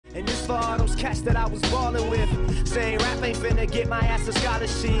for all those cats that I was ballin' with. Saying rap ain't finna get my ass a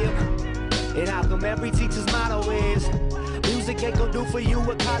scholarship. And how come every teacher's motto is music ain't gon' do for you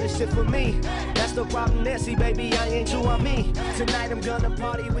what college did for me? That's the problem there, see baby, I ain't you on me. Tonight I'm gonna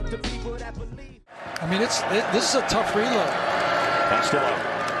party with the people that believe. I mean, this is a tough reload. Costello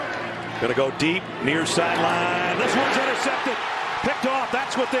gonna go deep, near sideline. This one's intercepted, picked off.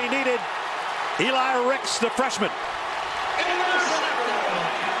 That's what they needed. Eli Ricks, the freshman.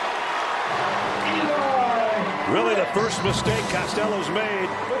 Really the first mistake Costello's made,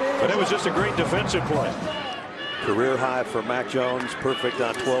 but it was just a great defensive play. Career high for Mac Jones, perfect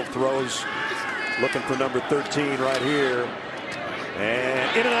on 12 throws. Looking for number 13 right here.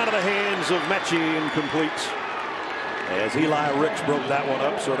 And in and out of the hands of Mechie, incomplete. As Eli Ricks broke that one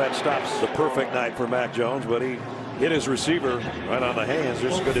up, so that stops the perfect night for Mac Jones, but he hit his receiver right on the hands.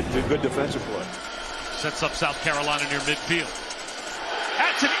 Just good defensive play. Sets up South Carolina near midfield.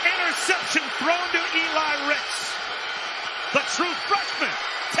 That's an interception thrown to Eli Ricks. The true freshman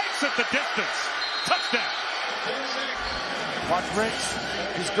takes it the distance. Touchdown. Watch Ricks,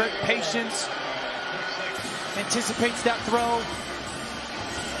 his great patience, anticipates that throw.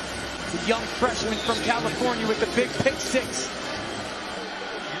 The young freshman from California with the big pick six.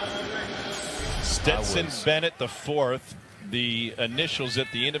 Stetson Bennett the fourth. The initials at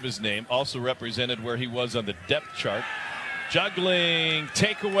the end of his name also represented where he was on the depth chart. Juggling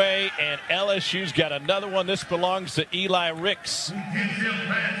takeaway, and LSU's got another one. This belongs to Eli Ricks.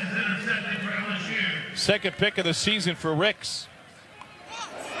 Second pick of the season for Ricks.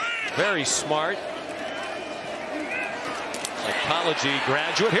 Very smart. Psychology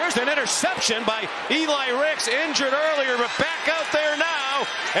graduate. Here's an interception by Eli Ricks, injured earlier, but back out there now.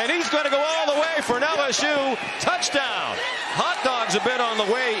 And he's going to go all the way for an LSU touchdown. Hot dogs a bit on the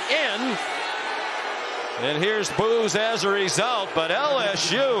way in. And here's boos as a result, but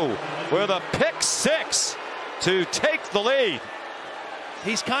LSU with a pick six to take the lead.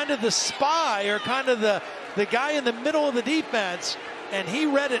 He's kind of the spy, or kind of the guy in the middle of the defense, and he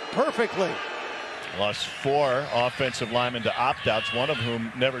read it perfectly. Lost 4 offensive linemen to opt-outs, one of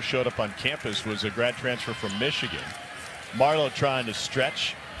whom never showed up on campus, was a grad transfer from Michigan. Marlowe trying to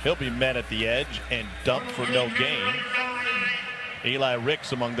stretch. He'll be met at the edge and dumped for no gain. Eli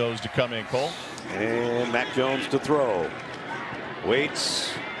Ricks among those to come in, Cole. And Mac Jones to throw.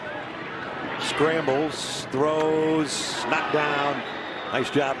 Waits. Scrambles. Throws. Knocked down. Nice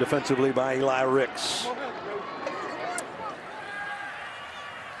job defensively by Eli Ricks.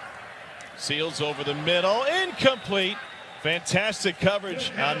 Seals over the middle. Incomplete. Fantastic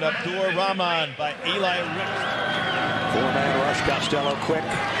coverage on Abdur Rahman by Eli Ricks. 4-man rush. Costello quick.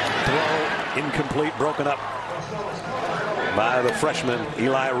 Throw. Incomplete. Broken up by the freshman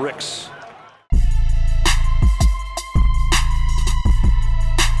Eli Ricks.